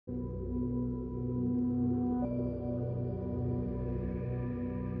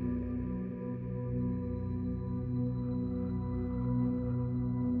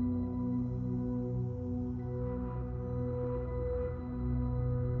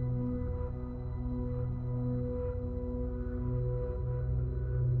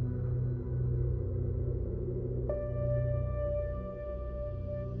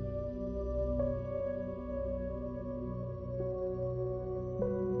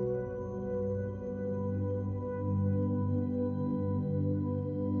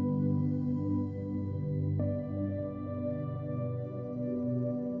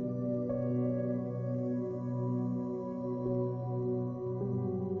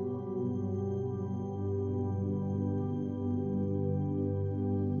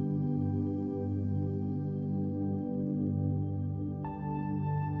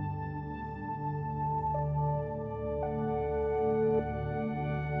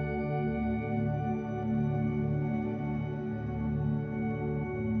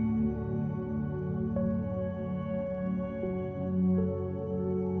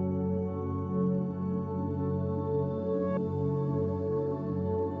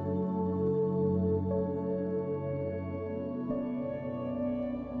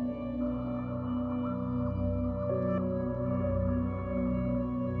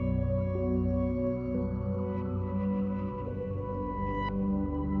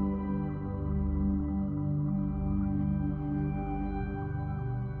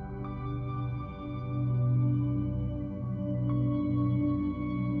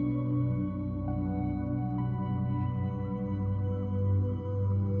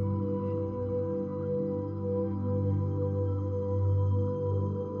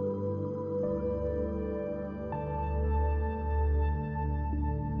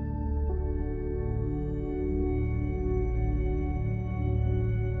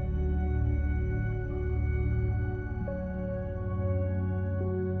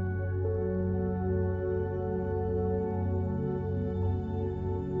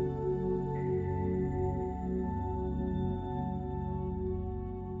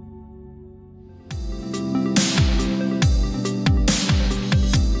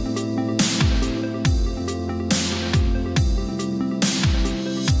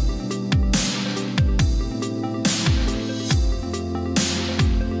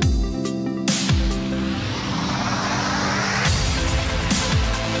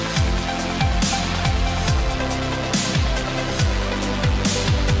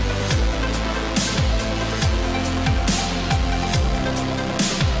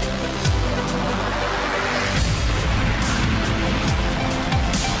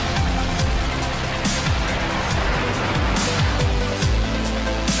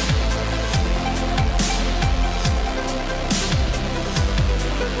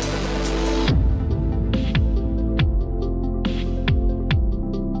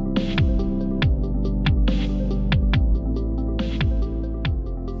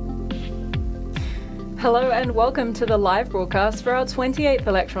Hello and welcome to the live broadcast for our 28th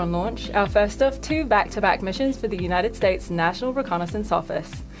Electron launch, our first of two back-to-back missions for the United States National Reconnaissance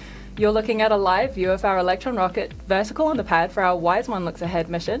Office. You're looking at a live view of our Electron rocket vertical on the pad for our Wise One Looks Ahead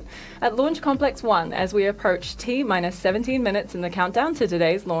mission at Launch Complex 1 as we approach T-minus 17 minutes in the countdown to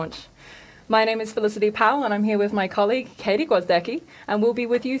today's launch. My name is Felicity Powell and I'm here with my colleague Katie Gwozdecki, and we'll be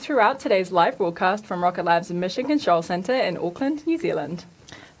with you throughout today's live broadcast from Rocket Lab's Mission Control Centre in Auckland, New Zealand.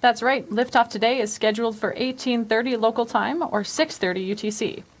 That's right. Liftoff today is scheduled for 18:30 local time or 6:30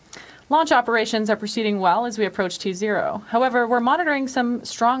 UTC. Launch operations are proceeding well as we approach T0. However, we're monitoring some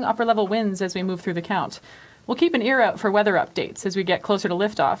strong upper-level winds as we move through the count. We'll keep an ear out for weather updates as we get closer to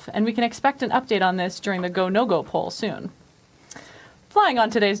liftoff, and we can expect an update on this during the go-no-go poll soon. Flying on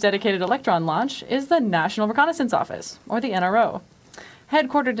today's dedicated Electron launch is the National Reconnaissance Office, or the NRO.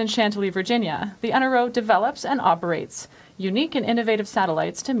 Headquartered in Chantilly, Virginia, the NRO develops and operates unique and innovative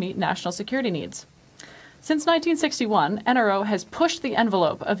satellites to meet national security needs. Since 1961, NRO has pushed the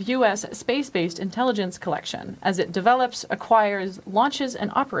envelope of U.S. space-based intelligence collection as it develops, acquires, launches,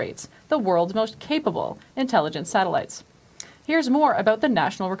 and operates the world's most capable intelligence satellites. Here's more about the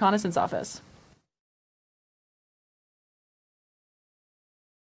National Reconnaissance Office.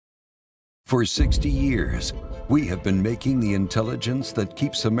 For 60 years, we have been making the intelligence that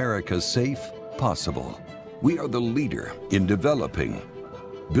keeps America safe possible. We are the leader in developing,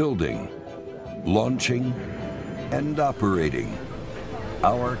 building, launching, and operating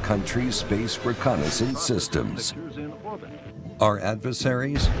our country's space reconnaissance systems. Our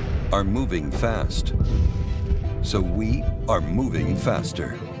adversaries are moving fast, so we are moving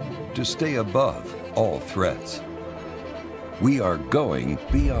faster to stay above all threats. We are going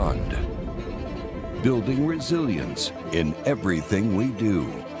beyond, building resilience in everything we do,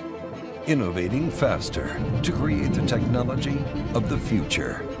 innovating faster to create the technology of the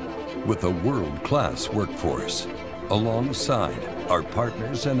future with a world-class workforce alongside our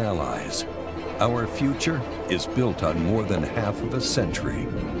partners and allies. Our future is built on more than half of a century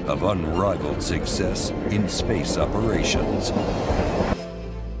of unrivaled success in space operations.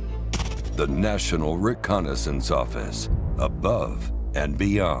 The National Reconnaissance Office, above and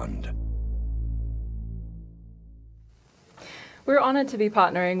beyond. We're honoured to be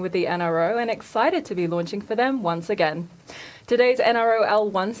partnering with the NRO and excited to be launching for them once again. Today's NRO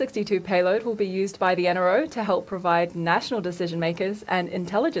L-162 payload will be used by the NRO to help provide national decision makers and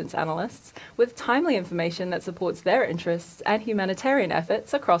intelligence analysts with timely information that supports their interests and humanitarian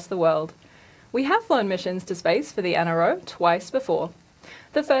efforts across the world. We have flown missions to space for the NRO twice before.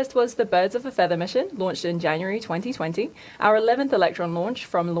 The first was the Birds of a Feather mission, launched in January 2020, our 11th Electron launch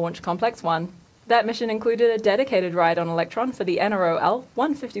from Launch Complex 1. That mission included a dedicated ride on Electron for the NRO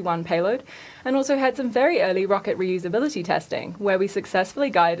L-151 payload and also had some very early rocket reusability testing, where we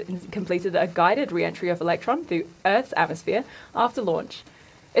successfully completed a guided re-entry of Electron through Earth's atmosphere after launch.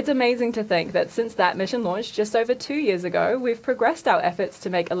 It's amazing to think that since that mission launched just over 2 years ago, we've progressed our efforts to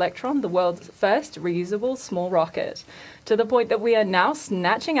make Electron the world's first reusable small rocket, to the point that we are now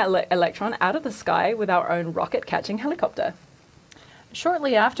snatching Electron out of the sky with our own rocket-catching helicopter.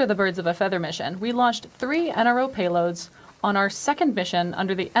 Shortly after the Birds of a Feather mission, we launched 3 NRO payloads on our second mission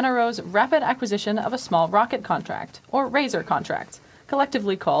under the NRO's Rapid Acquisition of a Small Rocket contract, or RASER contract,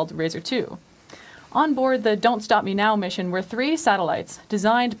 collectively called RASER 2. On board the Don't Stop Me Now mission were 3 satellites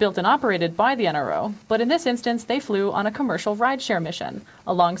designed, built, and operated by the NRO, but in this instance they flew on a commercial rideshare mission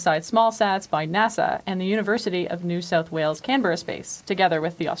alongside smallsats by NASA and the University of New South Wales Canberra Space, together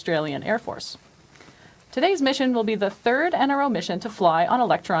with the Australian Air Force. Today's mission will be the 3rd NRO mission to fly on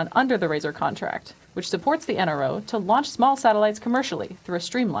Electron under the RASER contract, which supports the NRO to launch small satellites commercially through a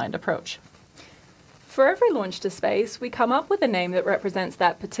streamlined approach. For every launch to space, we come up with a name that represents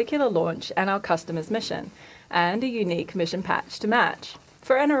that particular launch and our customer's mission, and a unique mission patch to match.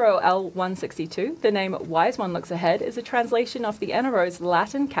 For NRO L-162, the name Wise One Looks Ahead is a translation of the NRO's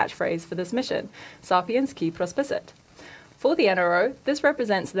Latin catchphrase for this mission, Sapiens qui prospicit. For the NRO, this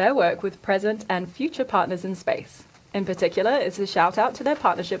represents their work with present and future partners in space. In particular, it's a shout-out to their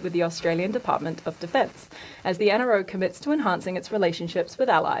partnership with the Australian Department of Defence, as the NRO commits to enhancing its relationships with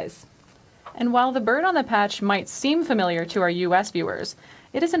allies. And while the bird on the patch might seem familiar to our US viewers,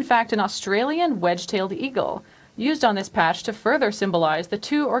 it is in fact an Australian wedge-tailed eagle, used on this patch to further symbolize the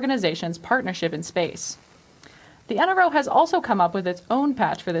two organizations' partnership in space. The NRO has also come up with its own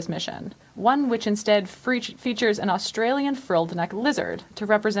patch for this mission, one which instead features an Australian frilled-neck lizard to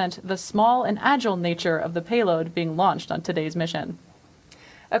represent the small and agile nature of the payload being launched on today's mission.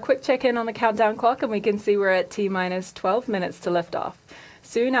 A quick check-in on the countdown clock and we can see we're at T-minus 12 minutes to liftoff.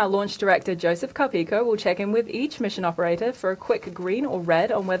 Soon, our launch director, Joseph Carpico, will check in with each mission operator for a quick green or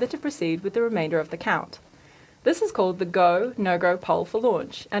red on whether to proceed with the remainder of the count. This is called the Go, No-Go poll for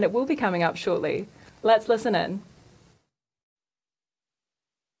launch, and it will be coming up shortly. Let's listen in.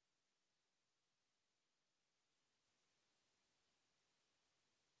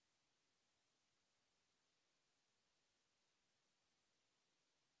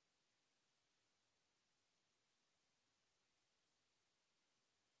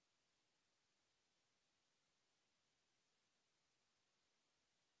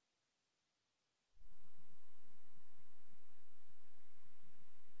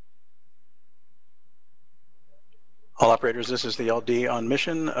 All operators, this is the LD on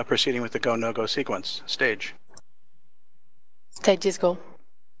mission, proceeding with the go, no-go sequence. Stage. Stage is go.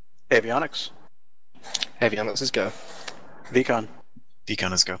 Avionics. Avionics is go. VCon.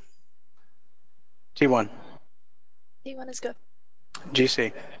 VCon is go. T1. T1 is go.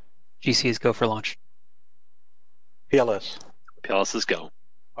 GC. GC is go for launch. PLS. PLS is go.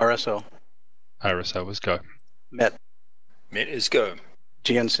 RSO. RSO is go. MET. MET is go.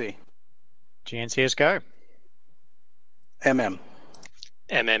 GNC. GNC is go. MM.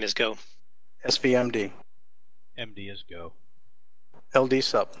 MM is go. SVMD. MD is go. LD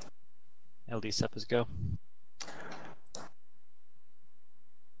sup. LD sup is go.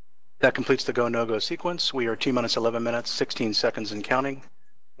 That completes the go, no-go sequence. We are T-minus 11 minutes, 16 seconds and counting.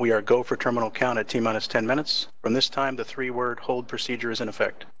 We are go for terminal count at T-minus 10 minutes. From this time, the 3-word hold procedure is in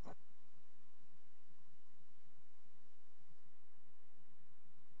effect.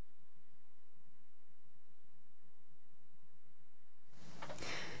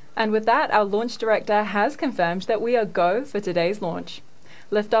 And with that, our launch director has confirmed that we are go for today's launch.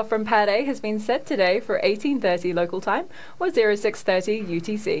 Liftoff from Pad A has been set today for 18:30 local time or 06:30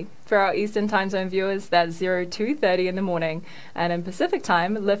 UTC. For our Eastern Time Zone viewers, that's 02:30 in the morning. And in Pacific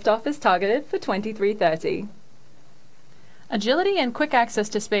Time, liftoff is targeted for 23:30. Agility and quick access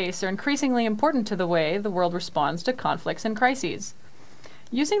to space are increasingly important to the way the world responds to conflicts and crises.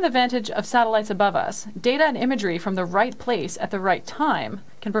 Using the vantage of satellites above us, data and imagery from the right place at the right time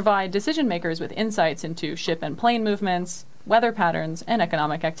can provide decision makers with insights into ship and plane movements, weather patterns, and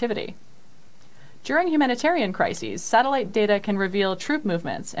economic activity. During humanitarian crises, satellite data can reveal troop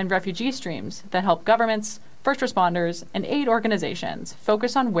movements and refugee streams that help governments, first responders, and aid organizations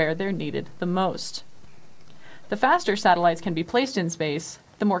focus on where they're needed the most. The faster satellites can be placed in space,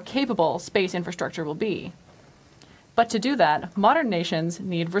 the more capable space infrastructure will be. But to do that, modern nations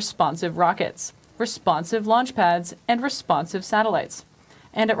need responsive rockets, responsive launch pads, and responsive satellites.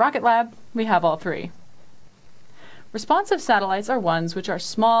 And at Rocket Lab, we have all three. Responsive satellites are ones which are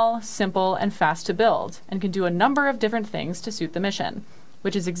small, simple, and fast to build, and can do a number of different things to suit the mission,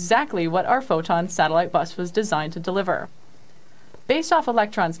 which is exactly what our Photon satellite bus was designed to deliver. Based off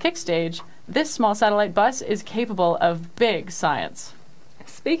Electron's kick stage, this small satellite bus is capable of big science.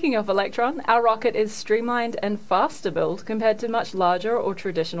 Speaking of Electron, our rocket is streamlined and fast to build compared to much larger or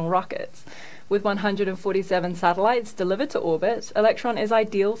traditional rockets. With 147 satellites delivered to orbit, Electron is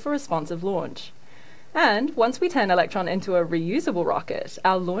ideal for responsive launch. And once we turn Electron into a reusable rocket,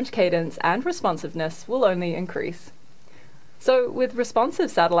 our launch cadence and responsiveness will only increase. So with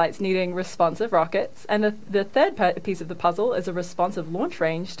responsive satellites needing responsive rockets, and the third piece of the puzzle is a responsive launch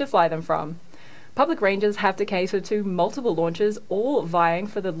range to fly them from. Public ranges have to cater to multiple launches, all vying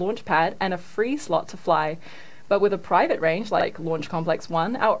for the launch pad and a free slot to fly. But with a private range like Launch Complex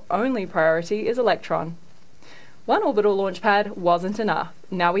 1, our only priority is Electron. One orbital launch pad wasn't enough.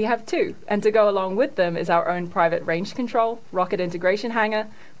 Now we have two, and to go along with them is our own private range control, rocket integration hangar,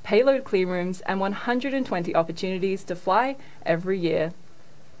 payload clean rooms, and 120 opportunities to fly every year.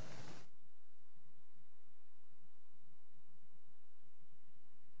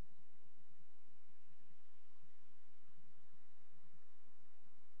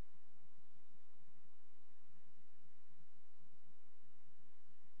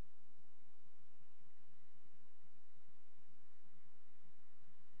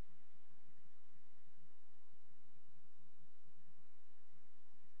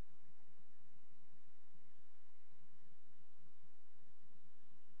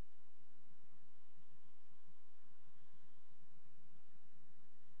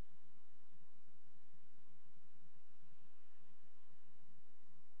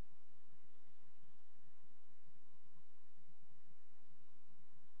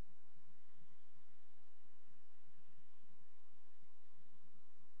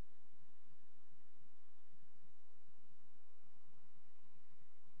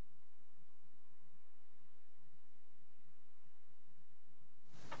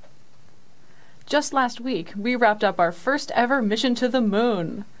 Just last week, we wrapped up our first ever mission to the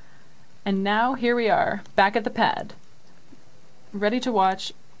moon. And now here we are, back at the pad, ready to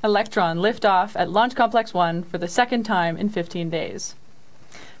watch Electron lift off at Launch Complex 1 for the second time in 15 days.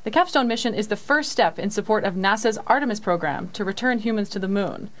 The Capstone mission is the first step in support of NASA's Artemis program to return humans to the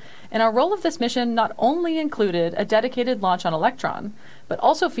moon. And our role of this mission not only included a dedicated launch on Electron, but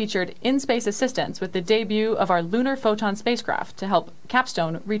also featured in-space assistance with the debut of our lunar photon spacecraft to help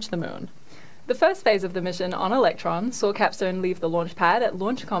Capstone reach the moon. The first phase of the mission on Electron saw Capstone leave the launch pad at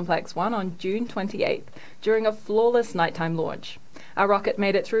Launch Complex 1 on June 28th during a flawless nighttime launch. Our rocket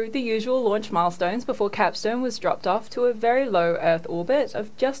made it through the usual launch milestones before Capstone was dropped off to a very low Earth orbit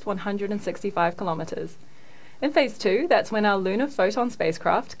of just 165 kilometers. In Phase 2, that's when our lunar photon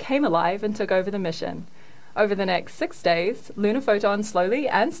spacecraft came alive and took over the mission. Over the next 6 days, lunar photon slowly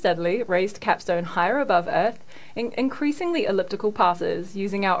and steadily raised Capstone higher above Earth in increasingly elliptical passes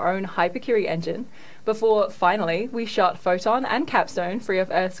using our own Hypercurie engine, before finally we shot Photon and Capstone free of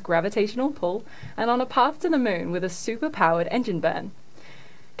Earth's gravitational pull and on a path to the moon with a super-powered engine burn.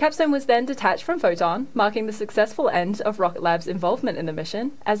 Capstone was then detached from Photon, marking the successful end of Rocket Lab's involvement in the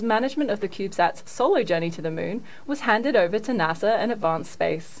mission, as management of the CubeSat's solo journey to the moon was handed over to NASA and Advanced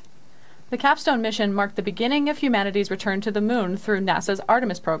Space. The Capstone mission marked the beginning of humanity's return to the moon through NASA's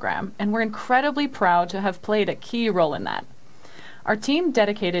Artemis program, and we're incredibly proud to have played a key role in that. Our team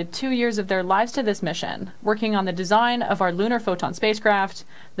dedicated 2 years of their lives to this mission, working on the design of our lunar photon spacecraft,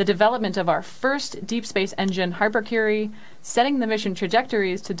 the development of our first deep space engine Hypercurie, setting the mission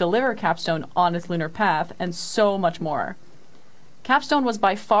trajectories to deliver Capstone on its lunar path, and so much more. Capstone was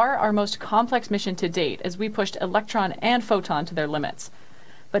by far our most complex mission to date as we pushed Electron and Photon to their limits.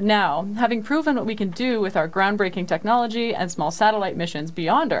 But now, having proven what we can do with our groundbreaking technology and small satellite missions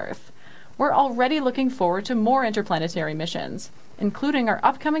beyond Earth, we're already looking forward to more interplanetary missions, including our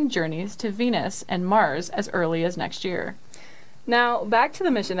upcoming journeys to Venus and Mars as early as next year. Now, back to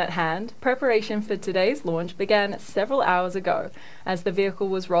the mission at hand. Preparation for today's launch began several hours ago, as the vehicle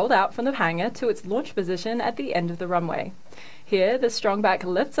was rolled out from the hangar to its launch position at the end of the runway. Here, the strongback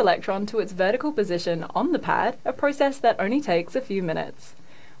lifts Electron to its vertical position on the pad, a process that only takes a few minutes.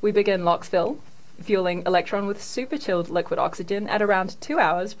 We begin LOX fill, fueling Electron with super-chilled liquid oxygen at around 2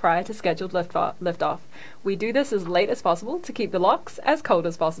 hours prior to scheduled liftoff. We do this as late as possible to keep the LOX as cold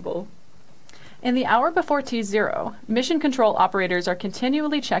as possible. In the hour before T0, mission control operators are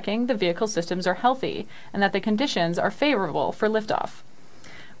continually checking the vehicle systems are healthy and that the conditions are favorable for liftoff.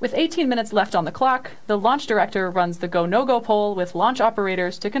 With 18 minutes left on the clock, the launch director runs the go-no-go poll with launch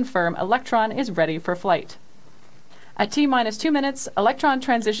operators to confirm Electron is ready for flight. At T-minus 2 minutes, Electron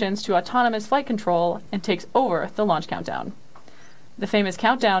transitions to autonomous flight control and takes over the launch countdown. The famous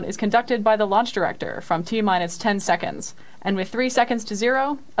countdown is conducted by the launch director from T-minus 10 seconds, and with 3 seconds to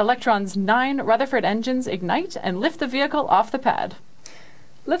 0, Electron's 9 Rutherford engines ignite and lift the vehicle off the pad.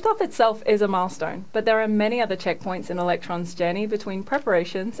 Liftoff itself is a milestone, but there are many other checkpoints in Electron's journey between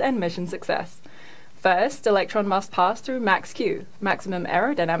preparations and mission success. First, Electron must pass through max Q, maximum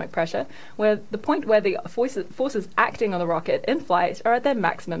aerodynamic pressure, where the point where the forces acting on the rocket in flight are at their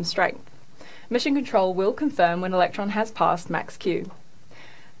maximum strength. Mission control will confirm when Electron has passed max Q.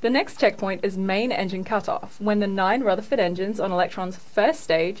 The next checkpoint is main engine cutoff, when the 9 Rutherford engines on Electron's first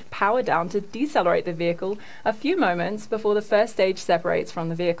stage power down to decelerate the vehicle a few moments before the first stage separates from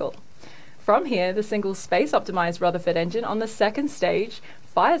the vehicle. From here, the single space-optimized Rutherford engine on the second stage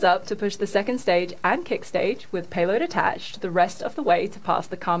fires up to push the second stage and kick stage with payload attached the rest of the way to pass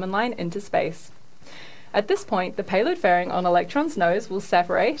the Kármán line into space. At this point, the payload fairing on Electron's nose will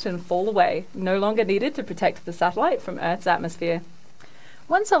separate and fall away, no longer needed to protect the satellite from Earth's atmosphere.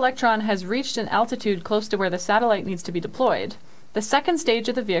 Once Electron has reached an altitude close to where the satellite needs to be deployed, the second stage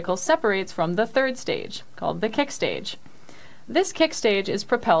of the vehicle separates from the third stage, called the kick stage. This kick stage is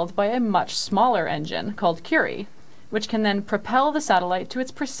propelled by a much smaller engine called Curie, which can then propel the satellite to its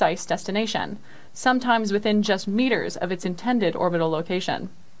precise destination, sometimes within just meters of its intended orbital location.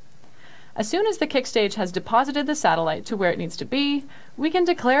 As soon as the kick stage has deposited the satellite to where it needs to be, we can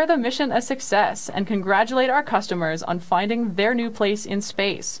declare the mission a success and congratulate our customers on finding their new place in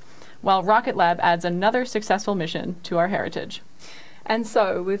space, while Rocket Lab adds another successful mission to our heritage. And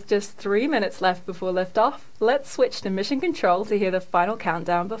so, with just 3 minutes left before liftoff, let's switch to mission control to hear the final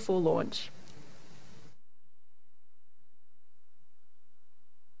countdown before launch.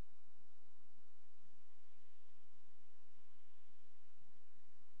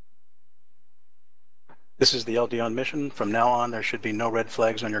 This is the LD on mission. From now on, there should be no red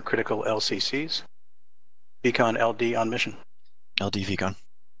flags on your critical LCCs. Beacon LD on mission. LD Beacon.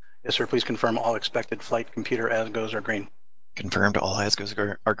 Yes, sir. Please confirm all expected flight computer as goes are green. Confirmed all as goes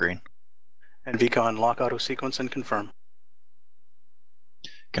are green. And VCON lock auto sequence and confirm.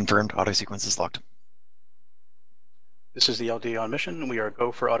 Confirmed. Auto sequence is locked. This is the LD on mission. We are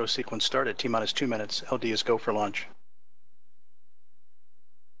go for auto sequence start at T-minus 2 minutes. LD is go for launch.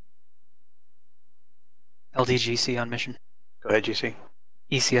 LDGC on mission. Go ahead, GC.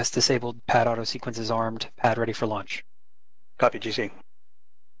 ECS disabled, pad auto sequence is armed, pad ready for launch. Copy, GC.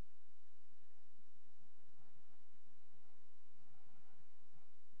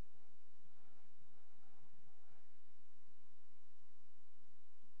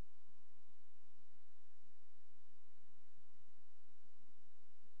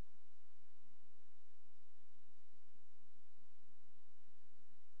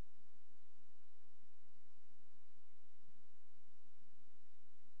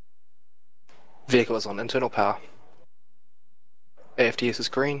 Vehicle is on internal power. AFTS is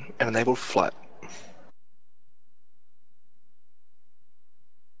green and enabled for flight.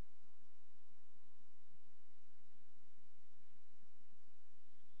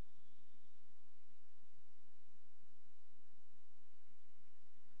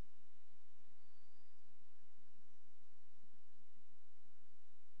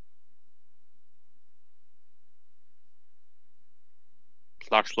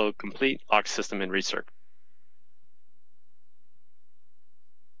 Locks load complete. Lock system in recirc.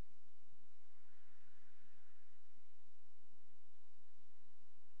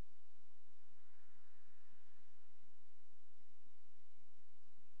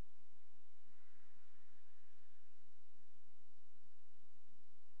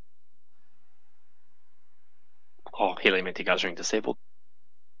 All helium anti-gathering disabled.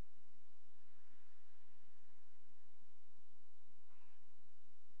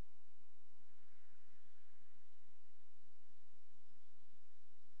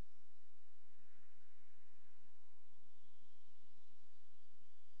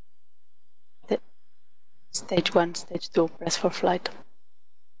 Stage 1, Stage 2, press for flight.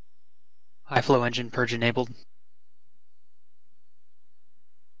 High flow engine purge enabled.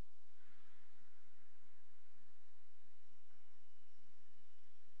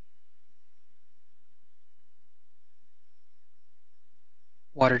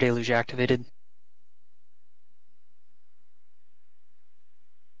 Water deluge activated.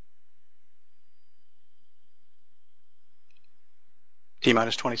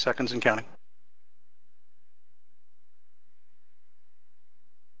 T-minus 20 seconds and counting.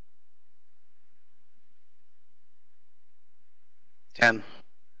 Ten,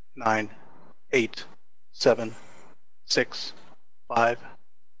 9, 8, 7, 6, 5,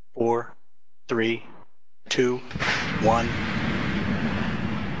 4, 3, 2, 1.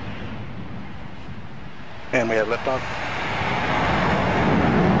 And we have liftoff.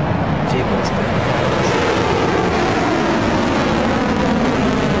 Vehicle is clear.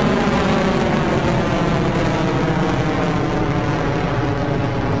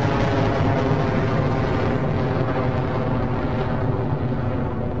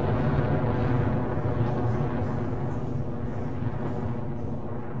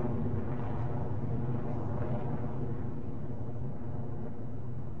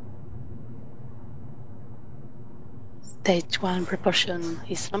 Stage 1 propulsion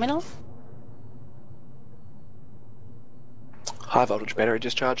is nominal. High voltage battery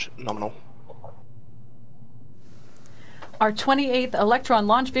discharge, nominal. Our 28th Electron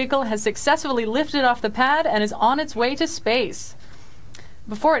launch vehicle has successfully lifted off the pad and is on its way to space.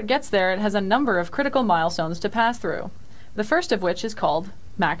 Before it gets there, it has a number of critical milestones to pass through, the first of which is called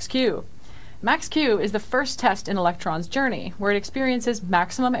Max Q. Max Q is the first test in Electron's journey, where it experiences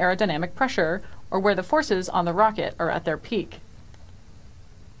maximum aerodynamic pressure, or where the forces on the rocket are at their peak.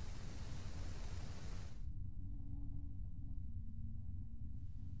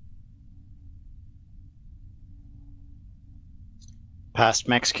 Past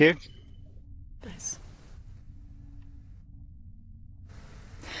Max Q. Nice.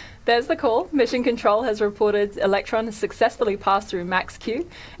 There's the call. Mission Control has reported Electron has successfully passed through Max Q,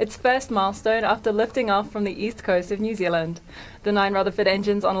 its first milestone after lifting off from the east coast of New Zealand. The 9 Rutherford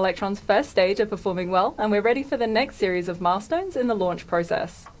engines on Electron's first stage are performing well, and we're ready for the next series of milestones in the launch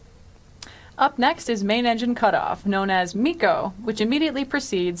process. Up next is main engine cutoff, known as MECO, which immediately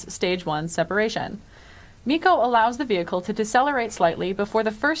precedes Stage 1 separation. MECO allows the vehicle to decelerate slightly before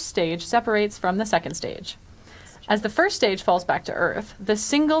the first stage separates from the second stage. As the first stage falls back to Earth, the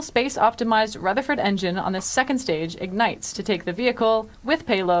single space-optimized Rutherford engine on the second stage ignites to take the vehicle, with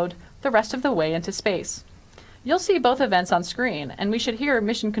payload, the rest of the way into space. You'll see both events on screen, and we should hear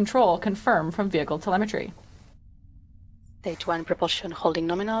Mission Control confirm from vehicle telemetry. Stage 1 propulsion holding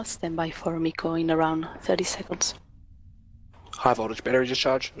nominal, standby for MECO in around 30 seconds. High voltage battery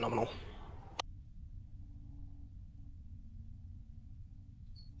discharge, nominal.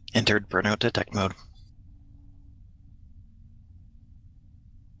 Entered burnout detect mode.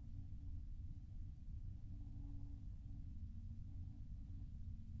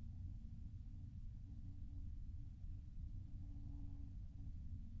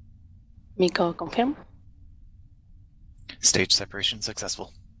 Miko, confirm. Stage separation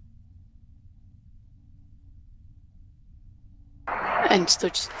successful. And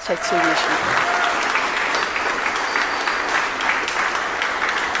stage set ignition.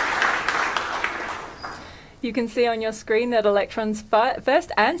 You can see on your screen that Electron's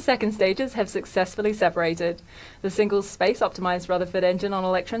first and second stages have successfully separated. The single space-optimized Rutherford engine on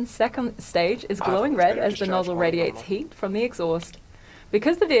Electron's second stage is glowing red as the nozzle radiates heat from the exhaust.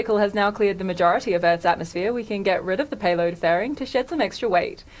 Because the vehicle has now cleared the majority of Earth's atmosphere, we can get rid of the payload fairing to shed some extra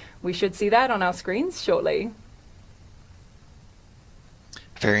weight. We should see that on our screens shortly.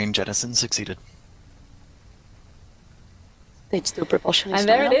 Fairing jettison succeeded. Stage 2 propulsion is And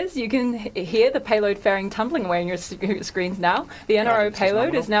there it nominal. is. You can hear the payload fairing tumbling away on your screens now. The NRO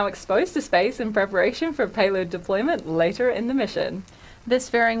payload is now exposed to space in preparation for payload deployment later in the mission. This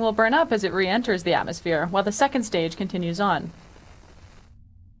fairing will burn up as it re-enters the atmosphere, while the second stage continues on.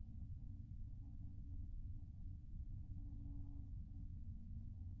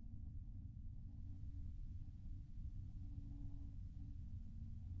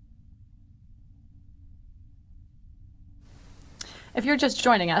 If you're just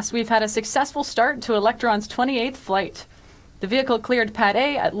joining us, we've had a successful start to Electron's 28th flight. The vehicle cleared Pad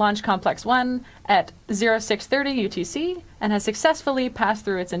A at Launch Complex 1 at 0630 UTC and has successfully passed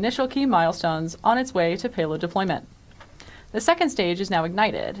through its initial key milestones on its way to payload deployment. The second stage is now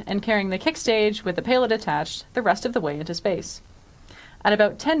ignited and carrying the kick stage with the payload attached the rest of the way into space. At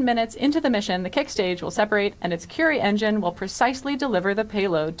about 10 minutes into the mission, the kick stage will separate and its Curie engine will precisely deliver the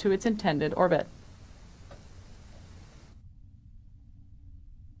payload to its intended orbit.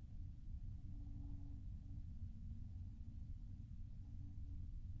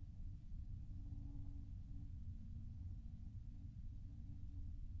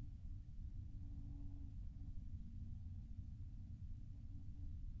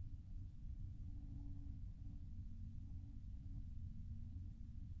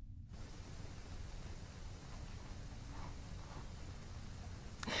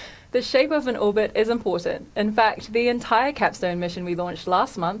 The shape of an orbit is important. In fact, the entire capstone mission we launched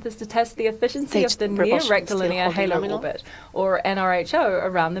last month is to test the efficiency of the near rectilinear halo orbit, or NRHO,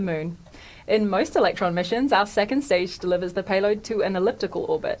 around the Moon. In most Electron missions, our second stage delivers the payload to an elliptical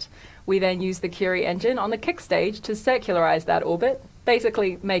orbit. We then use the Curie engine on the kick stage to circularize that orbit,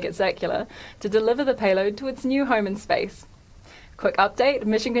 basically make it circular, to deliver the payload to its new home in space. Quick update,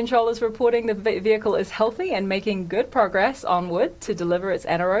 Mission Control is reporting the vehicle is healthy and making good progress onward to deliver its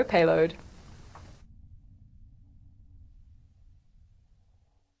NRO payload.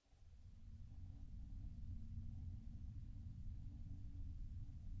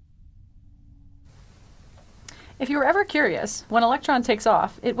 If you were ever curious, when Electron takes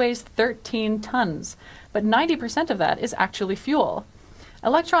off, it weighs 13 tons, but 90% of that is actually fuel.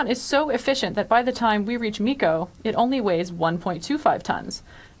 Electron is so efficient that by the time we reach MECO, it only weighs 1.25 tons.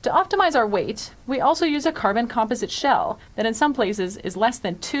 To optimize our weight, we also use a carbon composite shell that in some places is less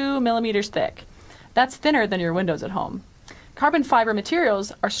than 2 millimeters thick. That's thinner than your windows at home. Carbon fiber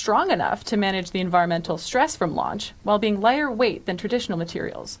materials are strong enough to manage the environmental stress from launch while being lighter weight than traditional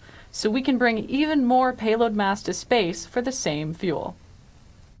materials, so we can bring even more payload mass to space for the same fuel.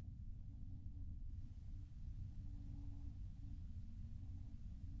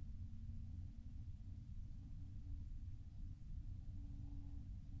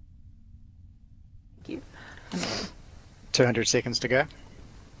 Thank you. 200 seconds to go.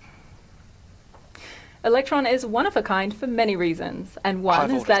 Electron is one of a kind for many reasons, and one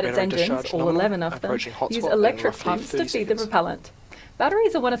is that its engines, all 11 of them, use electric pumps to feed the propellant.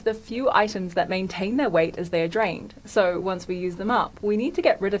 Batteries are one of the few items that maintain their weight as they are drained, so once we use them up, we need to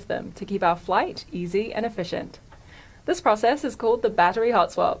get rid of them to keep our flight easy and efficient. This process is called the battery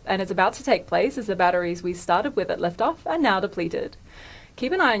hot swap, and is about to take place as the batteries we started with at liftoff are now depleted.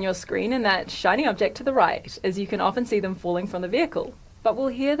 Keep an eye on your screen and that shiny object to the right, as you can often see them falling from the vehicle. But we'll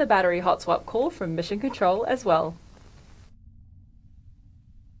hear the battery hot swap call from Mission Control as well.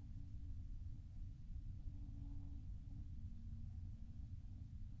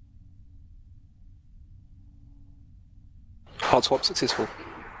 Hot swap successful.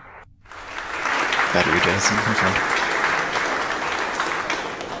 Battery jettison confirmed.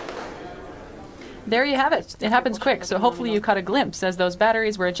 There you have it. It happens quick, so hopefully you caught a glimpse as those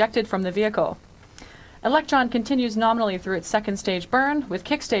batteries were ejected from the vehicle. Electron continues nominally through its second stage burn, with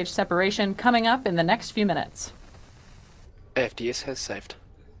kick stage separation coming up in the next few minutes. AFDS has saved.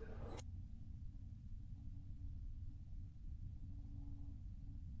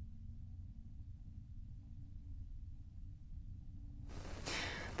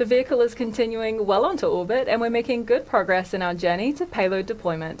 The vehicle is continuing well onto orbit, and we're making good progress in our journey to payload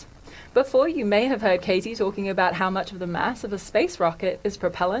deployment. Before, you may have heard Katie talking about how much of the mass of a space rocket is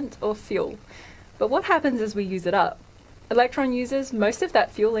propellant or fuel. But what happens as we use it up? Electron uses most of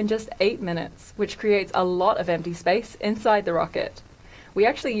that fuel in just 8 minutes, which creates a lot of empty space inside the rocket. We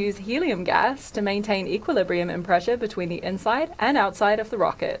actually use helium gas to maintain equilibrium in pressure between the inside and outside of the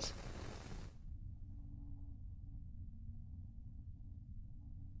rocket.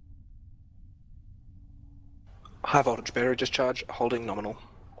 High voltage battery discharge, holding nominal.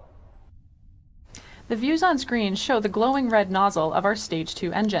 The views on screen show the glowing red nozzle of our Stage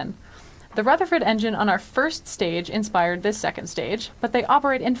 2 engine. The Rutherford engine on our first stage inspired this second stage, but they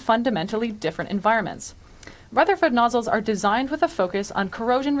operate in fundamentally different environments. Rutherford nozzles are designed with a focus on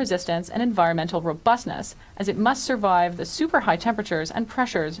corrosion resistance and environmental robustness, as it must survive the super high temperatures and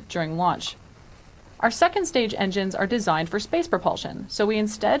pressures during launch. Our second stage engines are designed for space propulsion, so we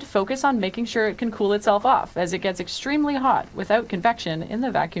instead focus on making sure it can cool itself off as it gets extremely hot without convection in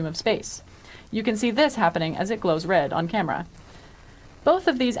the vacuum of space. You can see this happening as it glows red on camera. Both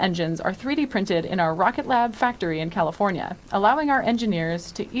of these engines are 3D printed in our Rocket Lab factory in California, allowing our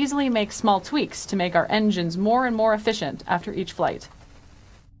engineers to easily make small tweaks to make our engines more and more efficient after each flight.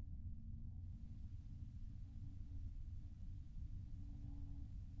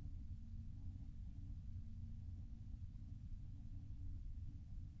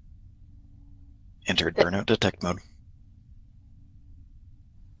 Entered burnout detect mode.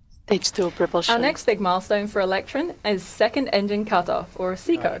 Stage 2 propulsion. Our next big milestone for Electron is second engine cutoff, or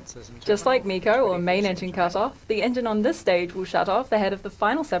SECO. Just like MECO, or main engine cutoff, the engine on this stage will shut off ahead of the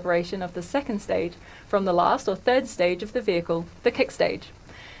final separation of the second stage from the last or third stage of the vehicle, the kick stage.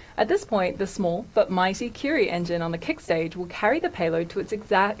 At this point, the small but mighty Curie engine on the kick stage will carry the payload to its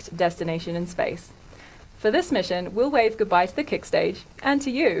exact destination in space. For this mission, we'll wave goodbye to the kick stage, and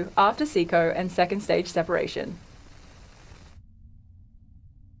to you after SECO and second stage separation.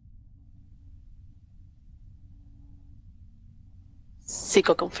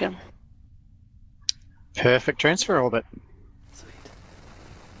 SECO confirm. Perfect transfer orbit.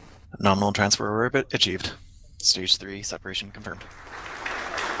 Nominal transfer orbit achieved. Stage 3 separation confirmed.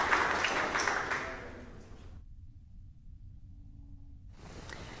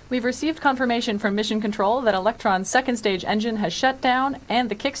 We've received confirmation from Mission Control that Electron's second stage engine has shut down and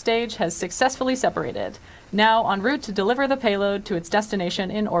the kick stage has successfully separated, now en route to deliver the payload to its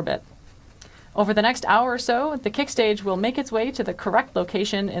destination in orbit. Over the next hour or so, the kick stage will make its way to the correct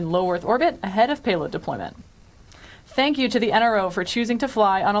location in low Earth orbit ahead of payload deployment. Thank you to the NRO for choosing to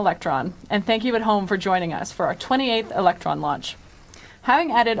fly on Electron, and thank you at home for joining us for our 28th Electron launch.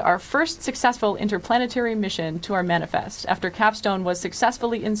 Having added our first successful interplanetary mission to our manifest after Capstone was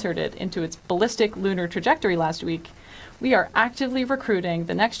successfully inserted into its ballistic lunar trajectory last week, we are actively recruiting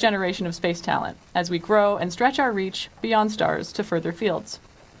the next generation of space talent as we grow and stretch our reach beyond stars to further fields.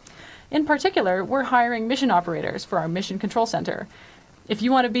 In particular, we're hiring mission operators for our Mission Control Center. If you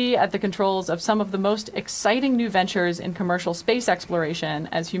want to be at the controls of some of the most exciting new ventures in commercial space exploration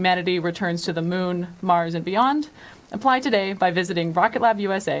as humanity returns to the Moon, Mars, and beyond, apply today by visiting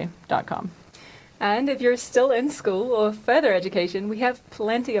rocketlabusa.com. And if you're still in school or further education, we have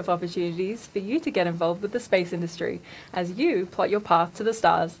plenty of opportunities for you to get involved with the space industry as you plot your path to the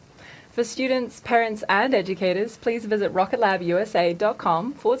stars. For students, parents, and educators, please visit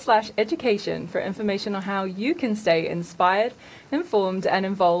rocketlabusa.com/education for information on how you can stay inspired, informed, and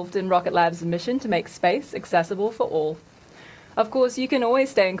involved in Rocket Lab's mission to make space accessible for all. Of course, you can always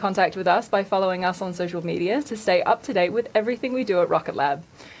stay in contact with us by following us on social media to stay up to date with everything we do at Rocket Lab.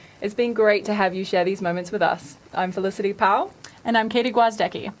 It's been great to have you share these moments with us. I'm Felicity Powell. And I'm Katie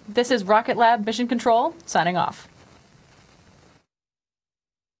Gwozdecki. This is Rocket Lab Mission Control, signing off.